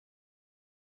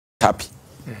happy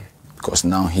because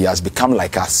now he has become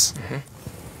like us.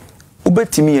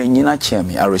 Ubetimi enyina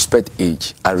chemi, I respect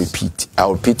age. I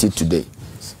repeat it today.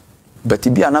 But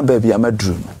ibi ana baby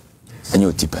amadru and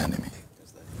you tip enemy.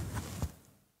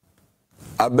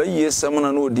 Abaye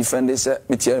someone no defend say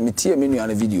metie menu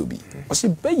ana video bi. O se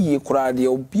baye kura de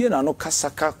obi na no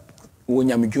kasaka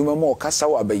wonyamdwuma mo kasa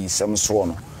wa abaye sem so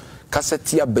no. Kasa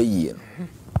ti abaye.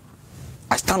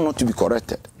 I stand not to be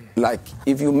corrected. Like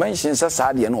if you mention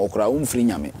Sasadi and Okra umfri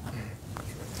nyame.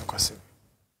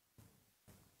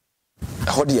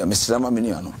 Hodia Mr.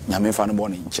 Maminiano, Nyame fan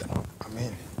born in channel.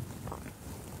 Amen.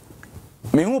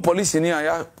 Me who police in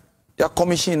ya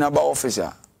commission about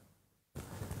officer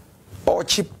or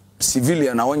cheap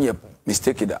civilian I want you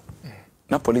mistake that.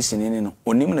 Na police in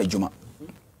onim na juma.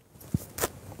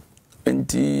 And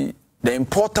the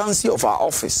importance of our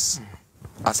office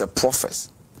as a prophet.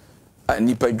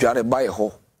 Nipa dware bae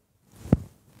ho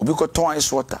obi ko ton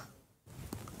ice water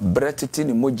bretiti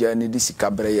ni moja ni disika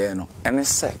breye no ene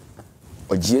se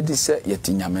ogie di se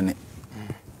yetinyame ne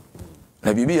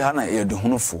na bibi ha na ye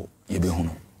duhunufo ye behunu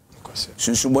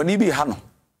sunsumoni bi ha no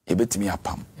ye betimi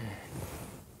apam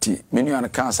ti menu an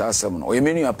kansa asem no o ye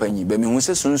menu apanyi be me hu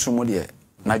se sunsumo de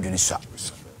na dwene swa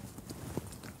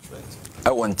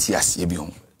I want yes ye bi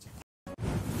hu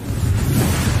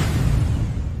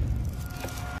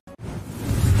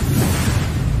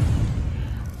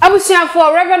Abusia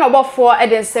for Reverend Obofour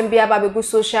Eden Sembia babegu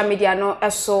social media no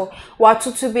eso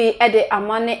watutu bi ede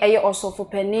amane eye osofo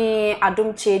pani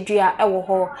Adom Kyei-Duah ewo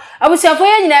ho abusia for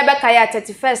ye nyina ebe kaya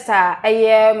 31st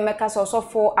eye mekasa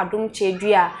osofo Adom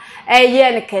Kyei-Duah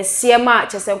eye ne kese ma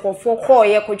chesenkofo ko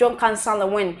ye kojon cancel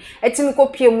win etimi ko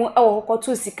piemu ewo ho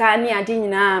kotu sika ni ade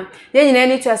nyina ye nyina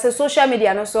ni to ase social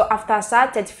media no so after sa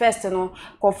 31st no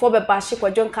kofo be ba shi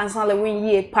kojon cancel win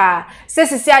ye pa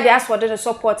sesisi ade aswode no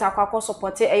support akwa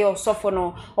support eyo osofo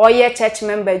no oye church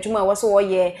member djuma wo so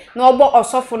oye na obo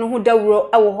osofo no hu dawuro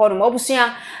ewo ho no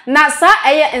obusua na sa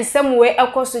eye ensem we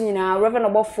ekoso nyina Reverend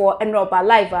Obofour enroba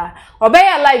live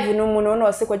obeya live no mu no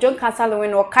no se kojon cancel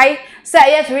win no kai say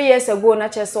eye 3 years ago na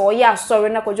che so oye asori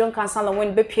na kojon cancel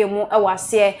win bepiemu ewo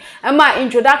ase ema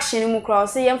introduction mu kra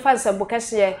se ye mfa nsebo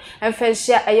kase emfa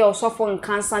hia eye osofo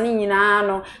nkansa ni nyina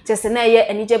no chese na eye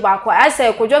anije ba kwa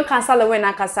ase kojon cancel win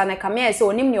akasa na kame se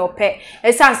onim ne ope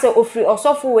esanse ofri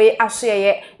osofo we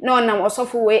asoye na onam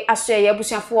osofo we asoye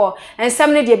busuafo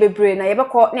ensem ne de bebre na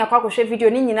yebekọ ne akwa kwhwe video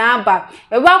ni nyina aba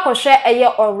ebe akwhwe eye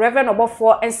Reverend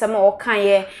Obofour ensem o kan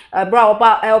ye bra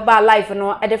oba live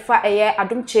no edefa eye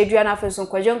Adom Kyei-Duah na afenso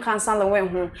kwajon cancel wen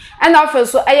ho na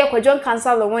afenso eye kwajon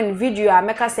cancel wen video a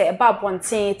meka se eba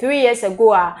bonten 3 years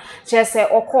ago a chese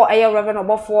okọ eye Reverend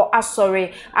Obofour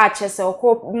asori a chese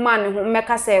okọ man ho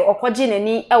meka se okọji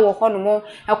nani ewo ho no mo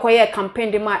ekoye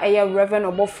campaign de ma eye Reverend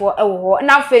Obofour ewo ho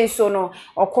na afenso no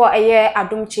okọ eye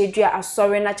Adom Kyei-Duah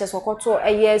asori na chese okoto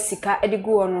eye sika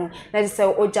edigu no na se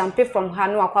o jump from ha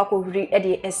no akwa kohuri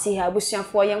ede esi ha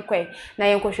busuafo yenkwe na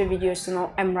yenkohwe videos no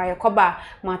emra yekoba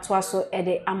matwa so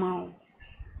ede ama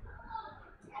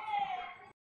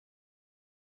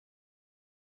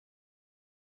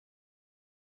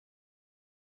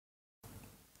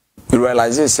you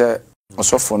realize say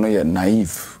osofo no ye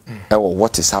naive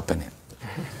what is happening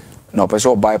no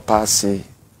person bypass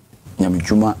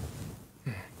nyamdwuma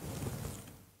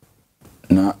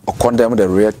na condemn the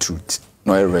real truth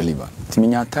no irrelevant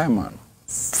timinya time man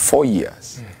 4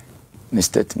 years in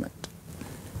statement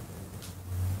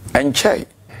and Kyei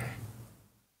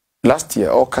last year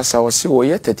okasa was we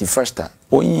 31st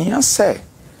onyin say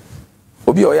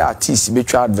obi oya artist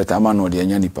betwa advert ama no de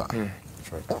anya nipa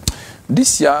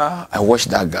this year I watched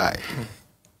that guy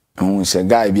who say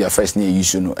guy be a first name you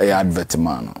should know a advert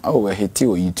man we hit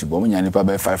on YouTube o nya nipa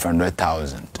by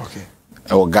 500,000 okay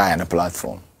a guy on a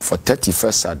platform for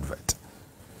 31st advert.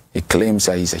 He claims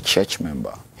that he's a church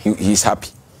member. He's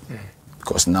happy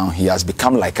because now he has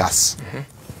become like us.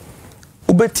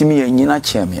 Ubetimi enyina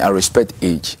chemi, I respect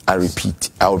age. I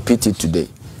repeat it today.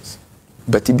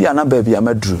 But ibi ana baby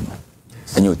amadru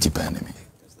and you tip enemy.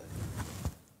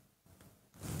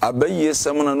 Abaye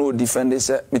someone no defend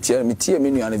say metie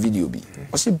menu ana video bi.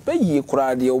 O se baye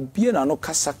kura de obi na no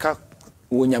kasaka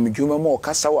wonyamdwuma mo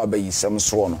kasa wa abaye sem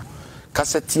so no.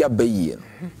 Kasa ti abaye.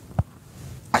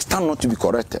 I stand not to be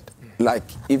corrected. Like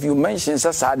if you mention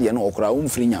Sasadi and Okra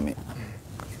umfri nyame.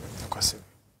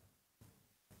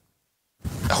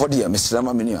 Hodia Mr.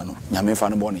 Maminiano, nyame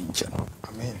fan born in channel.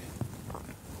 Amen.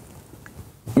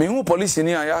 Me who police in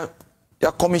ya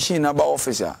commission about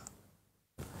officer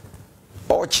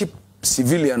or cheap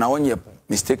civilian I want you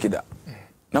mistake that.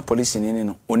 Na police in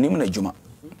no onim na juma.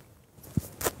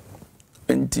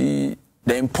 And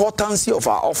the importance of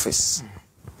our office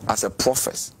as a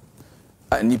prophet.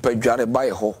 Nipa dware ba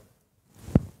ye ho.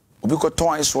 Obi ko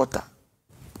ton ice water.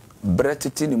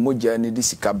 Bretiti ni moja ni di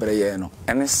sika breye no.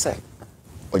 Ene se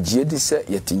ogye di se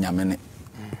yeti nyamene.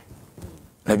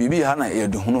 Na bibi ha na ye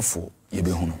de hunofo ye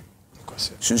be hunu.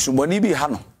 Sunsumoni bi ha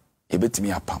no ye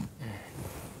betimi apam.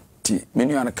 Ti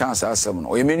menu an kan sa asem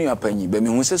no. O ye menu apanyi be me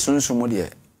hu se sunsumo de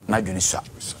na dwene swa.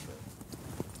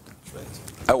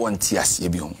 I want yes ye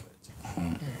bi hu.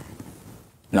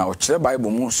 Now the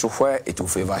Bible moves so where it will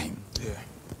favor him. Yeah.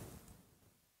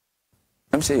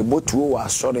 I'm saying both two are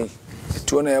sorry.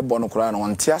 Two na born cry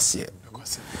on tiasie.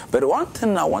 But one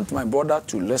thing I want my brother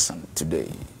to listen today,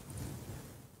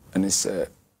 and it's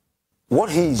what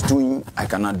he is doing, I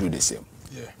cannot do the same.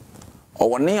 Yeah.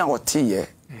 Or when near what tea,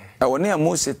 I when near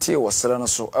Moses tea was selling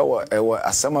so our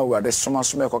asama where the summer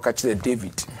smoke or catch the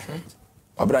David.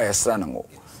 Obra Estranango.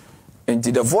 And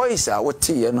the voice our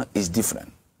tea is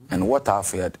different. And what I've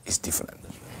heard is different.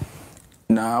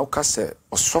 Now, I say,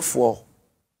 Obofour,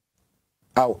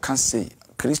 I can say,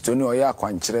 Christo no ya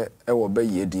kwanchire e wo be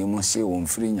yedi mu se wo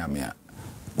mfiri nyame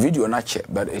video na che,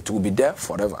 but it will be there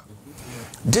forever.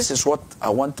 This is what I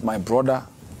want my brother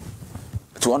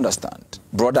to understand,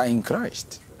 brother in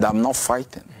Christ, that I'm not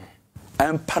fighting.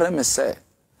 And parame say,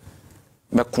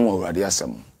 me kun awurade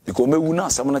asem, because me wu na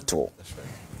asem na to.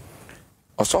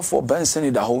 Obofour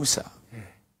Benson da Hausa.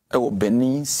 Ewo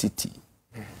Benin City.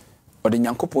 Or the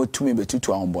Nyankopon tumi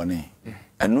betutu ahombone.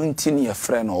 Enu nti ne ye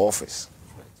frɛ no office.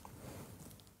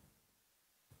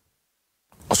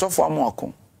 Obofour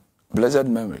amwako blessed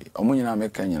memory. Omo nyina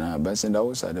meka nyina Benson da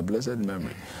Hausa the blessed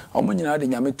memory. Omo nyina de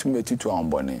nyame tumi betutu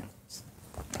ahombone.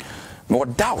 No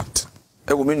doubt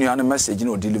ewo me nua no message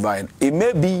no deliver. It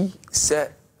may be say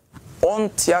on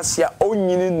tiasia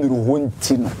onyini nuru ho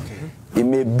nti no. It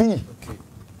may be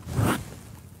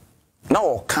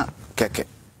now can't keke.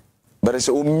 But it's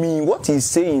mean what he's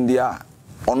saying there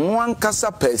on one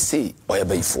casa per se or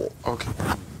before. Okay.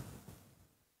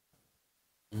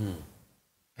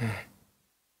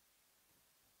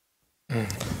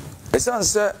 It's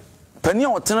answer penny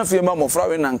or ten of your mamma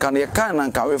for and can you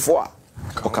can we for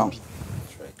account.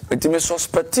 It may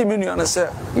suspect him in you say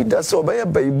it does obey a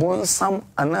baby some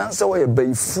and answer why a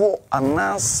bay for and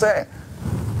answer.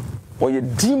 Or a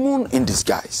demon in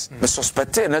disguise. Me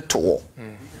suspecting at all.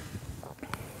 And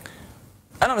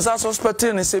I'm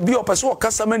suspecting and say, be a person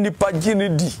Casamani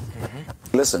Paginidi.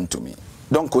 Listen to me.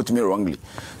 Don't quote me wrongly.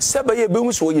 Sabaye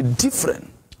Bemus were different.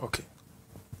 Okay.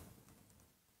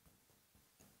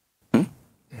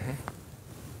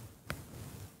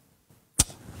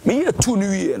 Me a 2 new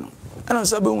year. And I'm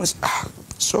saying,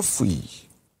 so free.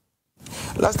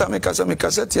 Last time I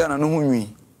cassette and I know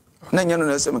me. Nanyano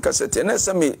Nessa cassette and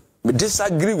Nessa me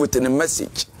disagree with the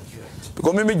message.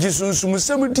 Because maybe Jesus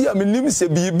Musemudi, I mean, say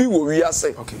be what we are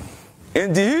saying. Okay.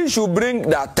 And he should bring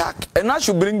the attack, and I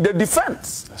should bring the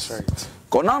defense. That's right.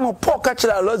 Konano Paul catch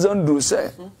Alexander say.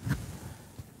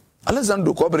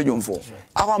 Alexander cooperation for.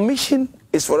 Our mission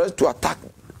is for us to attack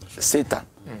Satan.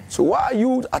 So why are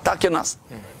you attacking us?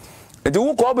 And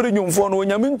the cooperation for no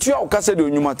nyamintia o kase de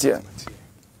onyumatia.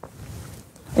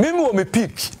 Maybe we me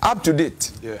peak up to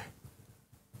date. Yeah.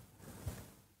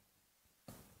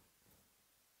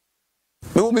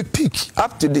 We will be peak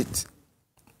up to date.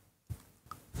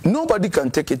 Nobody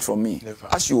can take it from me. Never.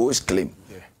 As you always claim.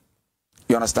 Yeah.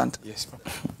 You understand? Yes,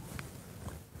 Papa.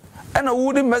 And I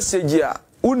wouldn't message here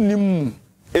unim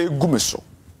egumeso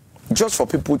just for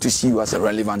people to see you as a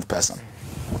relevant person.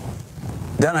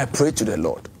 Then I pray to the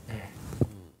Lord.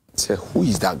 Say, who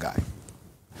is that guy?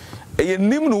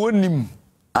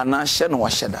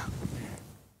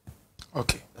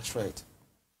 Okay, that's right.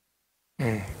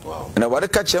 Wow. And I want to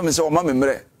catch him and say, oh, Mammy,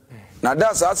 now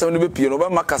that's us only be Pino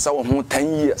Macasa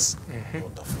 10 years.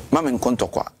 Mammy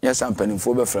Contokwa, yes, I'm penning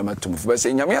for from a tomb. But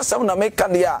saying, Yamia Sauna make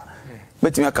Candia,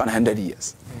 but me I can 100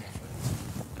 years.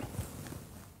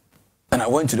 And I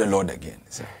went to the Lord again.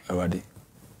 Say, already,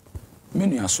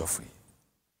 many are so free.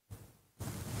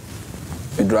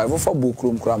 A driver for book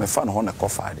room, cram a fan on a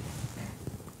coffee.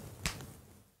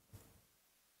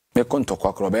 Me konto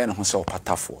kwa krobena ho se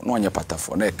opatafo no onye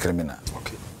patafo na criminal.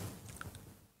 Okay.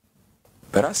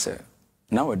 But I say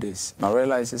nowadays I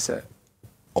realize is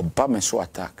Obama so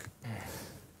attack.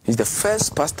 He's the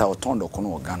first pastor who turned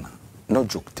Okono Ghana. No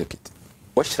joke, take it.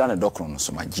 What should I do no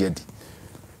so my jedi.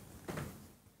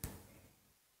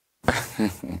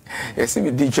 Yes,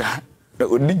 me dija.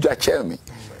 Odija tell me.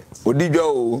 Odija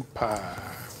o pa.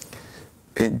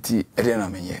 Enti edena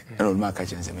menye. Eno ma ka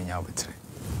chense menya obetre.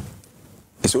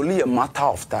 It's only a matter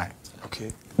of time.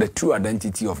 Okay. The true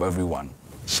identity of everyone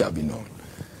shall be known.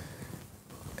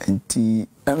 And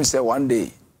let me say one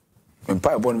day,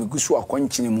 Empire born me gusu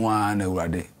akwanchini mu na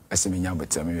Awurade asemi nya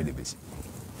betra me de besi.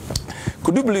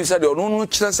 Could you believe that ono no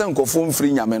kire se nkofo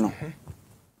mfiri nyame no?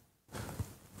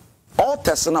 All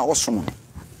tesna osomo.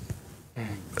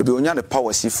 Ebe onya the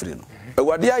power si free no.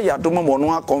 Awurade ayadom mo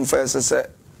no confess se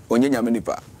onye nyame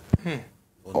nipa.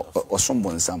 Osom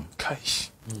bonsam. Kai.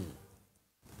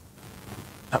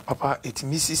 Na papa it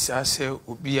misses us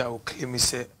obi a o claim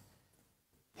say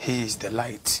he is the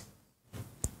light.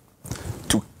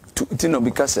 To no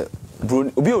because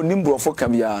obi onim brofo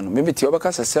kabia no maybe ti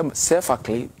obeka self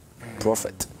acclaim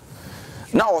prophet.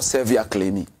 Now serve your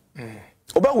claiming.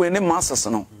 Oba we ne masters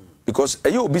no because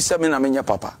aye obi se me na menya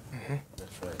papa.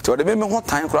 That's right. So the me ho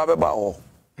time kura be ba ho.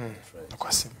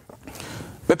 Akwase.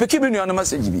 Me peki bi nuano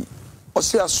message bi. O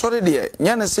say asori de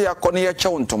nya ne say akone ye che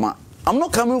wontoma. I'm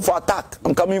not coming for attack.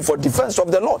 I'm coming for defense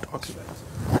of the Lord. Okay.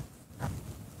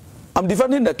 I'm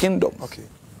defending the kingdom. Okay.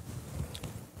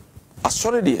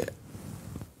 Asori de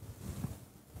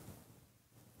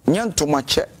nya ntoma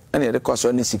che ene de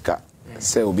kwaso ni sika.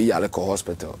 Say obi yale ko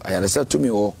hospital. I said to me,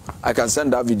 oh, I can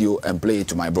send that video and play it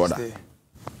to my brother.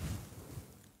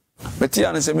 But here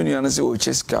and say menu and say oh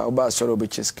cheska oba asori obi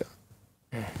cheska.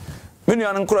 Menu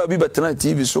and nkura bi betena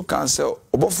TV so can say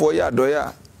Obofour ya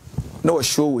doya na wa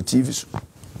show with TV so.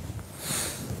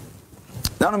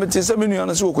 Now me say menu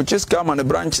and say ko cheska ma ne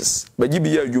branches ba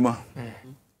gibi ya adwuma.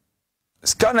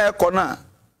 Scanner e kona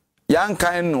yan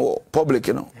kan no public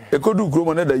no. E kodu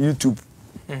gromo na da YouTube.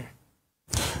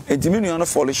 And the menu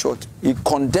fall short. He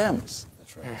condemns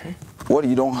what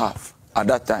you don't have at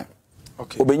that time.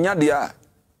 Okay. Obenya dia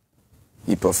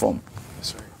he perform.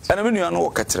 That's right. And the menu no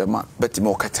katrema, but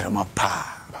mo katrema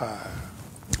pa.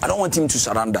 I don't want him to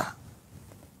surrender.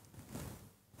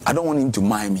 I don't want him to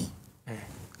mind me.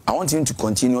 I want him to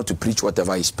continue to preach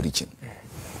whatever he's preaching.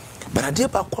 But I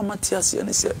did back Matias and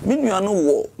he said, menu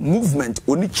no movement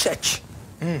only church.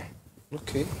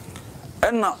 Okay.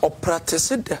 And now practice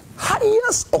the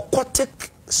highest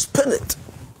occultic spirit.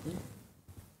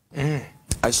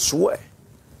 I swear.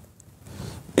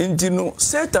 And you know,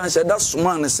 Satan said that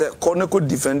man said, "Koneko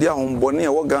defend your home, Bonnie,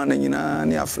 or Ghana, in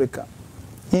Africa."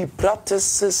 He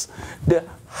practices the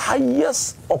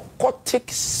highest occultic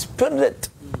spirit.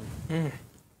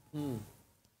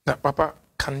 Now, Papa,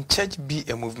 can church be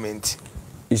a movement?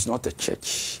 It's not a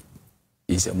church.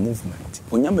 It's a movement.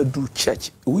 When you do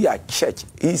church, we are church.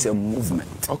 It's a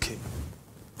movement. Okay.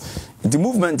 The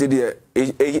movement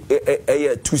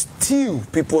is to steal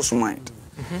people's mind.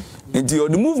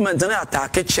 The movement is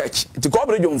attack a church. The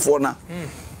corporate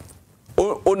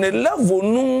on a level,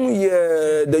 no,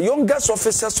 the youngest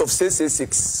officers of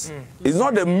 666 is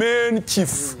not the main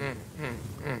chief.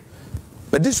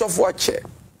 But this of what chair,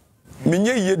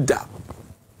 Minye Yeda,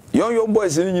 young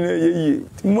boys in ye,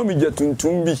 Mommy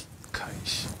Jatuntumbi.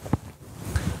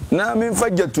 Na me fa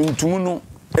jatuntum no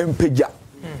empeja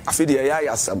afide ya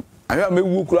yasam ahwa me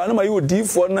wukura na ma yo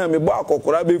difo na me bo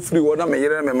akokora be free wo na me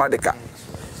yere me madeka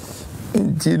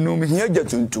nti no me hia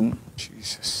jatuntum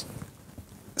Jesus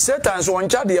Satan so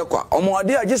oncha de kwa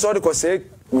omode age so de ko se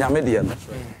nyame de no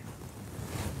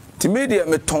ti media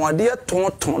me ton ade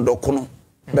ton dokono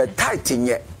but tight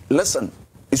nye listen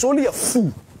it's only a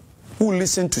fool who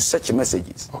listen to such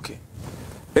messages. Okay.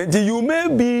 And you may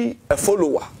be a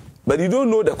follower, but you don't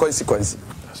know the consequence.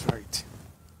 That's right.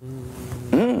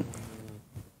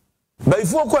 But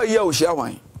if you go here, you share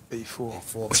wine. Before.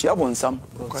 Share one some.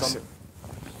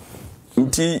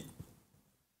 Nti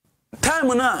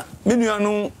time na me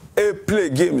nuanu play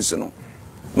games no.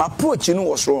 My approach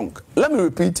was wrong. Let me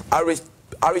repeat. I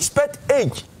respect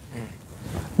age.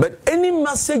 But any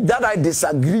message that I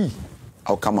disagree,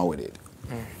 I'll come out with it.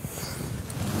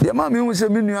 The man who say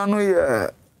me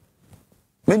nuanu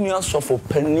me nuanu suffer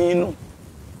penino.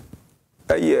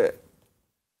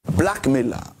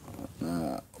 Blackmailer.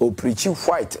 Or preaching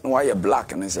white, why you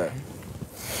black and say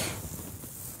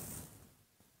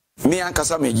me and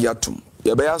Kasame Yatum.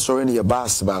 You better sorry in your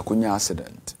bus back when you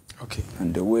accident. Okay.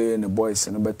 And the way and the boys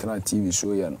and the better TV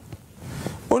show you know.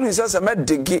 Only says I met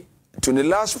the gate to the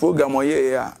last program or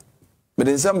year, but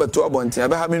in December 12 on Tia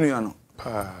Bahamino.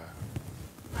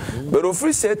 But if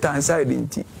free set inside in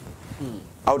tea,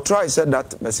 I'll try said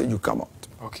that message you come out.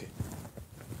 Okay.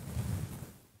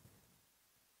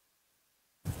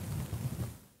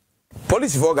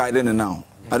 Police for guidance now.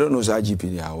 I don't know who's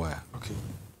IGP they are aware. Okay.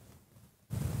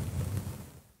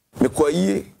 Me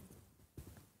kwaye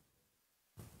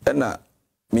na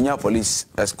minya police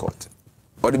escort.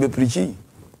 Or be preaching.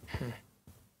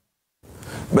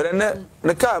 But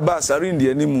the car bus are in the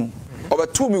animu. Over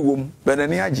 2 me wom, but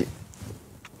any age.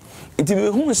 It be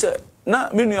who say na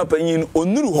me nua panyin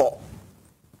onuru ho.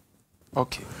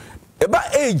 Okay. eba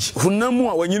age hunamu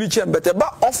a wanyini chem but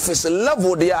eba office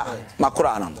level there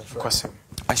makura nan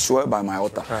I swear by my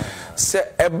altar say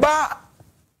eba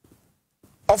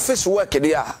office work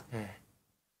there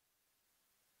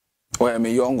or I'm a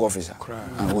young officer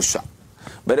and usha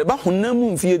but eba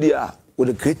hunamu mfie there with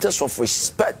the greatest of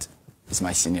respect is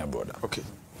my senior brother. Okay.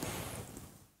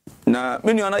 Na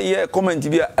many ana ye comment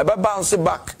bi eba bounce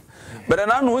back but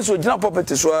I know so gina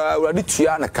property so already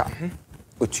tua na ka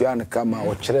otua na ka ma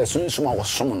o kire sunsun a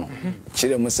wosom no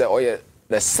kire mu say oye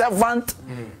the servant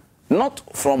not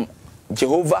from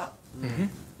Jehovah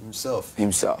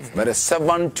himself but a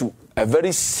servant to a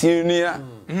very senior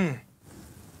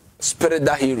spirit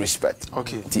that he respect.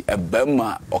 Okay. The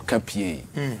ebema okapie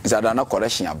is adana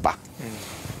correction aba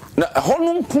na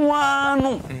honum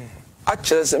kuano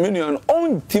actually se menu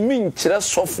on timi nkire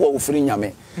sofo ofiri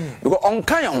nyame because on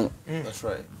kan ho. That's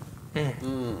right.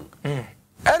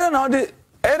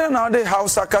 Era now the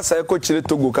Hausa kasa eko chire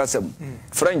Togo kasa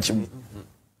French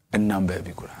and number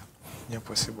bi kura. Yeah,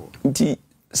 possible. Nti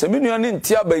se menu ani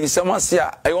ntia ba yisama se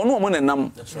a e ono mo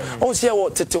nenam. O se wo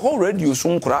tete ho radio so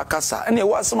nkura kasa ene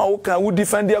wo asema wo kan wo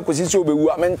defend akosi se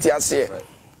obewu amentia se.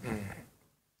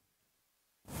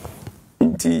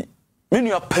 Nti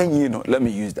menu apanyi no, let me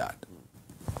use that.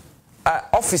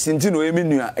 Office into no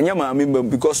eminua enyama member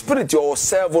because spirit you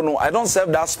serve no I don't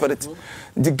serve that spirit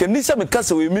the ganisa me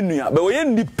kasa we eminua but we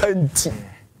independent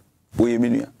we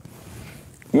eminua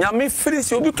nyame free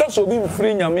si obi kasa obi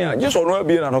free nyame a just ono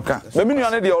abi na no ka be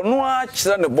eminua ne de ono a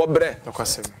kire ne bobre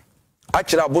a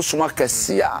kire abosoma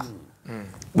kase a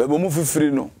be bo mu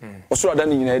free no osoro da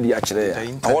ne nyina de a kire ya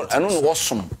eno no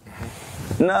wosom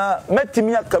na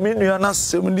metimi aka eminua na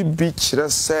sem ni bi kire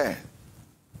se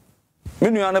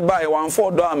menu ane ba e wan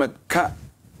for do ameka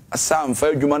asam fa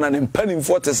adwuma na ne mpanim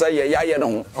for te say ye no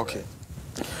ho. Okay.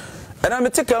 And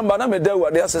I'm taking ba na me da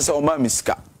wade asese o ma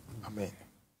miska. Amen.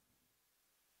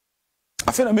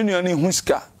 Afena menu ane hu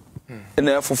ska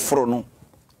na efoforo no.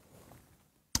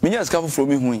 Menya ska foforo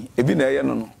mi hu ebi na ye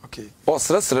no no. Okay. O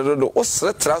sere do o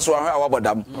sere tra so ahwa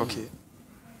awabodam. Okay.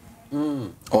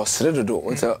 O sere do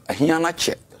o ta ahia na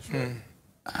che.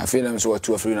 Afena me so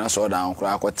watu afiri na so down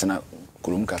kura akwetena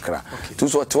kulum kakra tu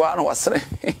so toa na wasre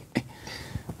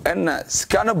en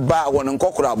scan ba won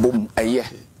nkokura bom aye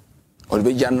o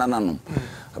be janna nanom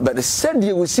but the said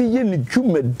you will see ye ni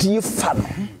dwumadi fa no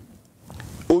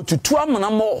o tutu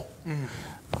amana mo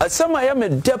asema ya me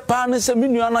depa ne se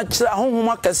menua na kira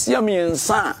honhoma kase am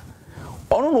yensa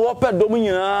ono no wo pe dom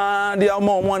nyina de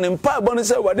ama ne mpa bo ne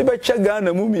se wade be twa ga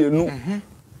na mu mienu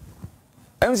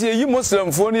MC yi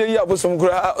Muslim fo ne yi abosom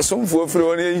kura somfo firi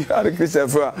won yi are Christian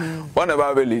fo one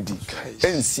about lady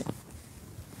NC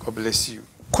God bless you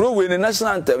kuro we ne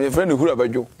national anthem your friend Hura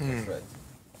Badjo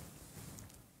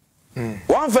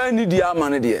one fan need the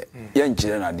amane de ye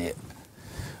nkire na de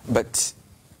but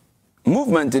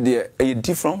movement de is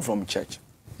different from church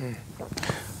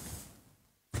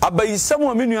abayi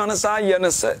samo menu an sa ye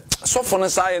ne se sofo ne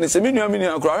sa ye ne se menu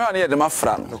kura hwa ne ye de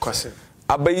mafra no kwase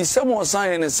abayisemo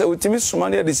san se utimi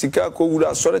sumane de sika ko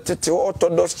wura sore tete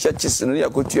orthodox churches no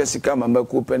yakotua sika mamba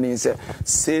ko pani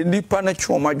se nipa na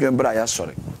twoma dwenbra ya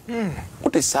sore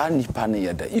what is sa nipa na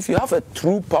yeda if you have a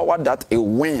true power that it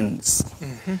wins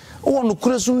wonu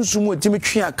kurasunsumu utimi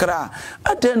twe akra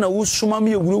ade na wo suma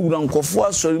me ewura nkofo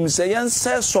asore mi se yen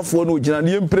se sofo no gina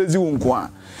ne emprezi wo nko a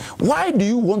why do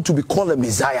you want to be called a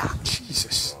messiah?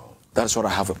 Jesus, that's what I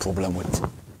have a problem with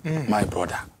my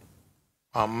brother.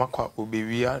 Amakwa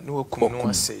obewia no okum no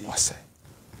asei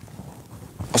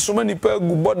asoma nipa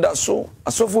gu boda so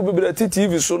asofo bebere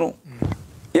TV so no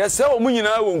yese o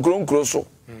munyina wo nkronkro so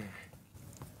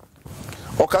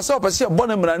o kasa opese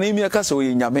bone mra na emi kasa o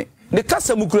yenyame ne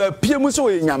kasa mukura pie mu so o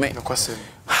yenyame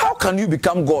how can you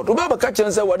become God o baba ka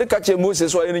chense wo de ka che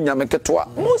Moses so ye nyame ketoa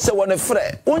Moses wona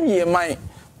frɛ onye man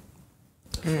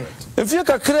efie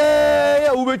kakra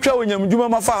ya wo betwa onyamdwuma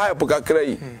mafa hype kakra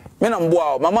yi me na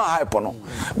mboa mama hype no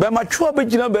be matwa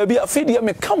begina baabi afidi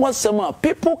me come wasema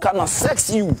people can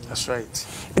sex you. That's right.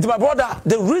 It's my brother,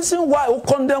 the reason why we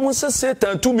condemn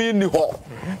Satan to me in the hall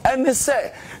and they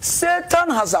say Satan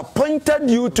has appointed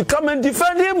you to come and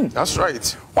defend him. That's right.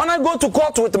 When I go to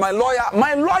court with my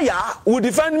lawyer will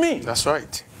defend me. That's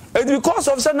right. It's because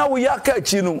of that now we are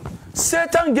catching.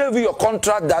 Satan gave you a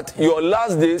contract that your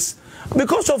last days,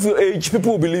 because of your age,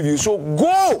 people will believe you. So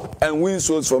go and win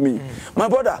souls for me. My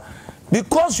brother,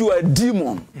 because you are a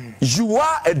demon, you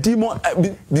are a demon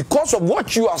because of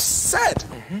what you have said.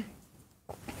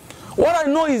 What I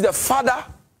know is the Father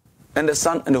and the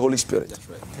Son and the Holy Spirit. That's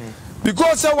right.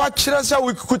 Because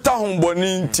we kuta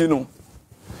humboni ntino.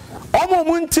 Omo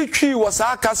munti twi wo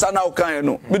sa kasa na okan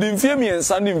no. Me de mfie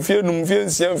miensa ne mfie num mfie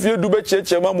nsia mfie du be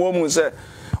cheche ma mo mu se.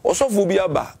 Osofo bi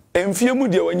aba. Emfie mu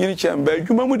de wanyini chemba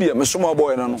adwuma mu de mesomo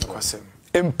boy no no.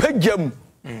 Empagam.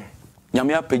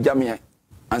 Nyame apagam ye.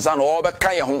 Ansa no obe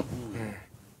kan ye ho.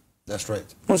 That's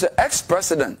right. Who's the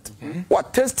ex-president?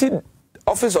 What tested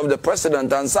office of the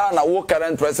president and say na wo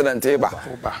current president eba.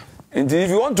 And if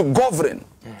you want to govern,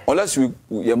 unless you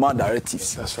your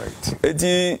directives. That's right.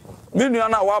 Eti me nua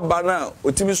na wa ba na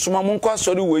otimi soma mo nkwa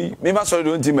sori wei, me ma sori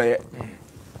don ti meye.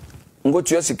 Ngo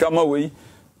tuya sika ma wei.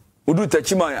 Odu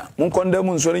tachima ya, mo nkondam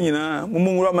nsori nyina, mo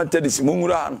nwura Methodist, mo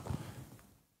nwura ha no.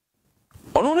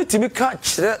 Ono ne timi ka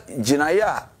kire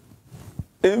ginaya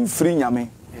emfiri nyame.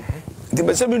 The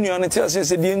best of you and says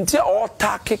the entire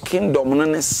autarky kingdom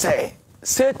and say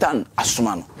Satan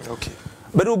asumano. Okay.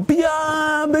 But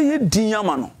obia be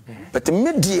diamano. But the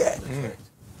media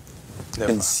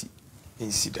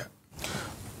that.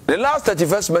 The last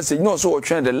 31st message, no, so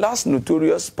we're the last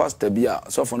notorious pastor Bia,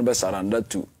 so for the surrender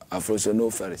to Afro no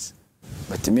Ferris.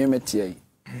 But to me,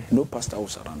 no pastor will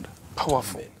surrender.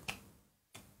 Powerful.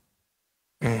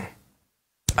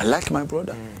 I like my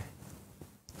brother.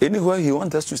 Anywhere he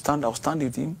wants us to stand, I'll stand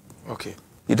with him. Okay.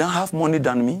 He don't have money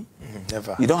than me.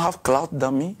 Never. He don't have clout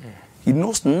than me. He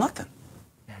knows nothing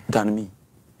than me.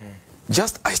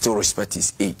 Just I still respect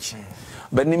his age.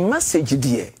 But the message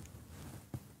there.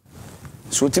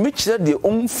 So to me, the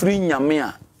own free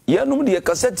nyamea. Ya no de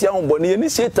cassette ya on ye ni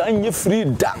Satan ye free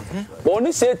da. But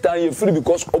only Satan ye free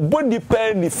because obodi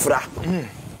pe ni fra.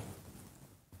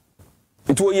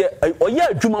 It was ye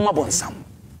adwuma ma bonsam.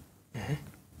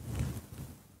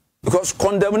 Because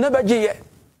condemn never ye.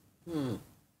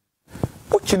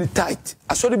 Ochini tight.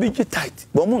 Asori bi ji tight.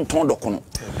 But mo nton dokono.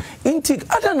 Inti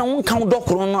ada na won kan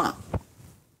dokono no a.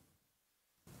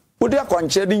 Odi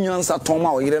akwanche di nyansa ton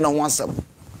ma o yire na ho asam.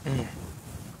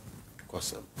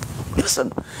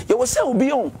 Listen, you will say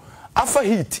obi on after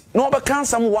heat. No be can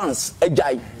some once a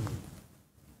jai.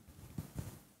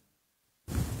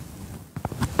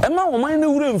 Emma wo man ne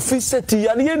wure mfi seti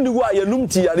ya ne ni wa ya num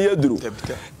ti ya ne aduro.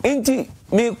 Enti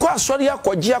me kwa sori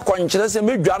akwaje akwankyere se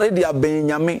medware de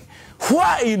abenyame.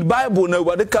 Why in Bible na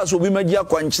wade ka so bi magi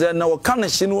akwankyere na wo kan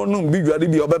hye no num bi dware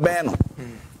bi obeben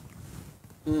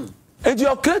no. And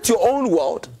you create your own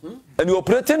world and you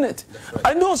operate in it. Right.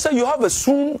 I know, say you have a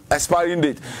soon expiring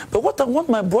date. But what I want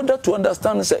my brother to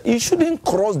understand is that he shouldn't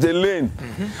cross the lane.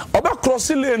 About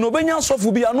crossing lane, Obenya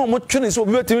Sofubi, I know much is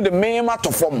the main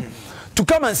to form. To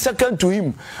come and second to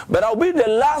him. But I'll be the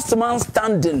last man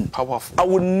standing. Powerful. I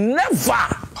will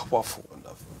never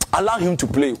allow him to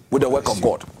play with the work of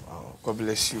God. Wow. God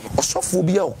bless you.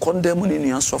 Osofobia or condemn in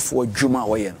your software Juma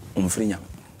way on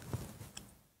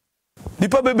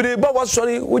Nipa bebre ba wa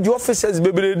sorry with your officers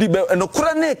bebre di and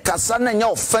okura na kasa na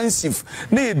nya offensive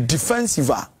na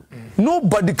defensive.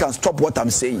 Nobody can stop what I'm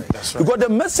saying. Right. Because the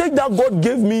message that God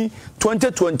gave me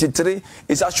 2023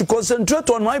 is I should concentrate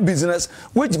on my business,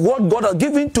 which what God has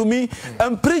given to me,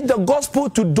 and preach the gospel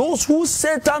to those who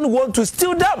Satan wants to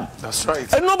steal them. That's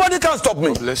right. And nobody can stop me.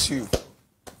 God bless you.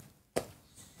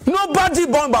 Nobody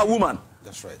born by woman.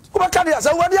 That's right. Ubakadi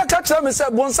asa wadi akachira me say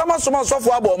bon sama soma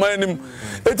sofo aba omanim.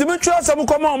 Etimi twa asam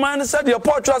koma oman say de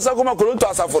port twa asam koma kolonto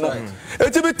asafo no.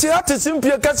 Etimi tiate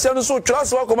simpie kasia no so twa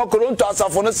asam koma kolonto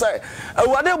asafo no say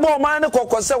awade bo oman ne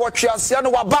kokose wo twa asia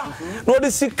no waba. No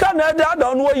de sika na eda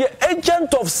da no ye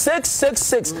agent of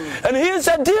 666 and he is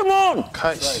a demon.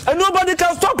 And nobody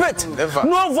can stop it. Never.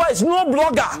 No voice, no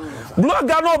blogger.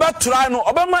 Blogger no be try no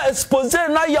obema expose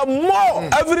na ye more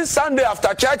every Sunday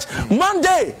after church.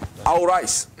 Monday I'll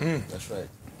rise. That's right.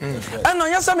 That's right. And I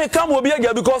yes, I come will be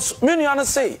again because many are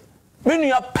say,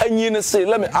 many are penny say,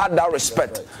 let me add that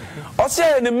respect. Or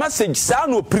say in the message,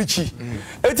 sound no preachy.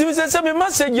 It is a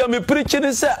message you me preaching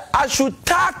is I should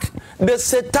tag the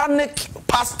satanic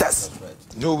pastors.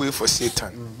 Right. No way for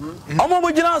Satan. I'm a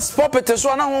original puppet,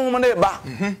 so I don't want to ba.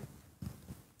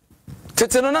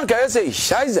 Tetenona can say,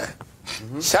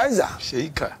 Shiza,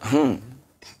 Shaker.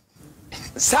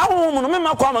 Sao no me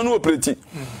makwa no operate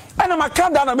and ma ka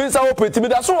da na me say operate me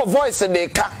that so voice dey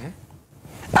ka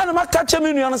and ma catch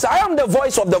me nu say I am the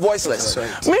voice of the voiceless.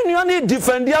 Me nu need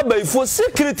defend ya by for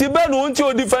security be no unti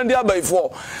o defend ya by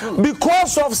for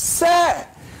because of say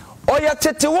oya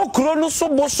tete wo kuro no so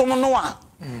bosom no a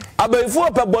abaifo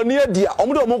peboni adia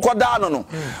omo de omo koda no no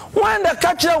when the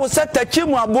catcher was set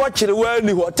tachimu abo kire wa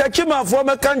ni ho tachimu afo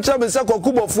me kancha me se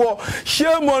kokubofo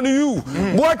shame on you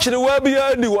bo kire wa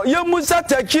bia ni ho ye mu set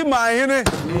tachimu ahene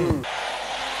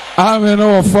amen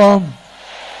our farm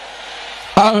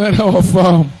amen our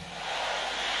farm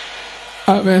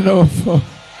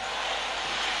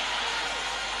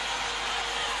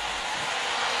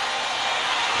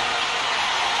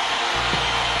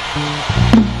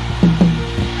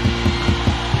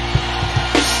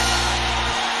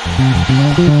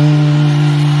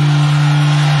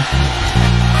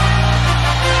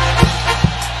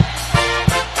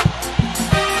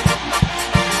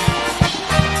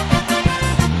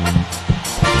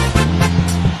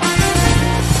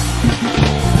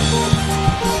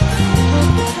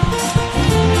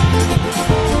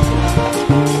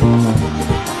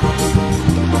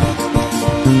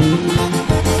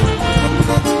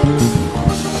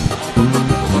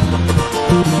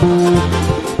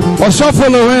Osho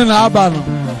following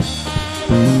Abano.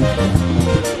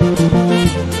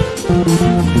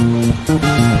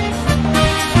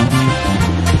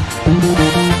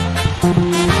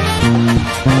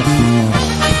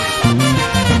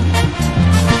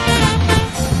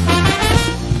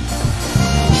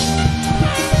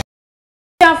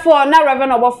 For na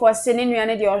Reverend Obofour sini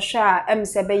nuane de ohwa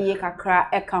emsebe yi kakra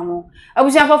eka ho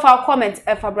abusiafo fa comment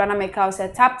efa brana make say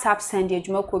tap send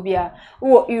adwuma ko bia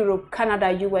wo Europe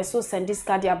Canada US so send this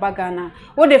card ya bagana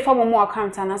wo de form mo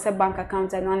account and say bank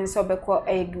account and one so be call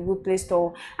Google Play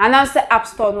Store and now say App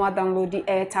Store no download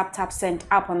the tap send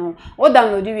app no wo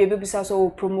download we be bisa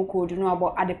so promo code no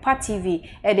about Adepa TV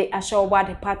e de asho about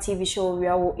Adepa TV show we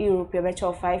are Europe be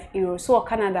charge €5 so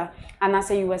Canada and now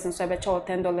say US and so be charge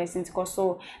 $10 into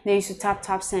so na you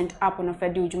tap send app on of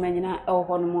do juma nyina e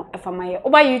ho no mo e fa maye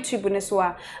oba YouTube ne so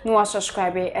a no wa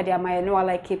subscribe e de amaye no wa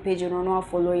like page no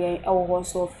follow yen e ho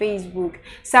so Facebook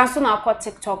Samsung na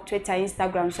TikTok Twitter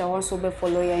Instagram so ho so be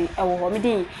follow yen e ho me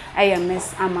din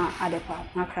Miss Ama Adepa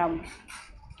makram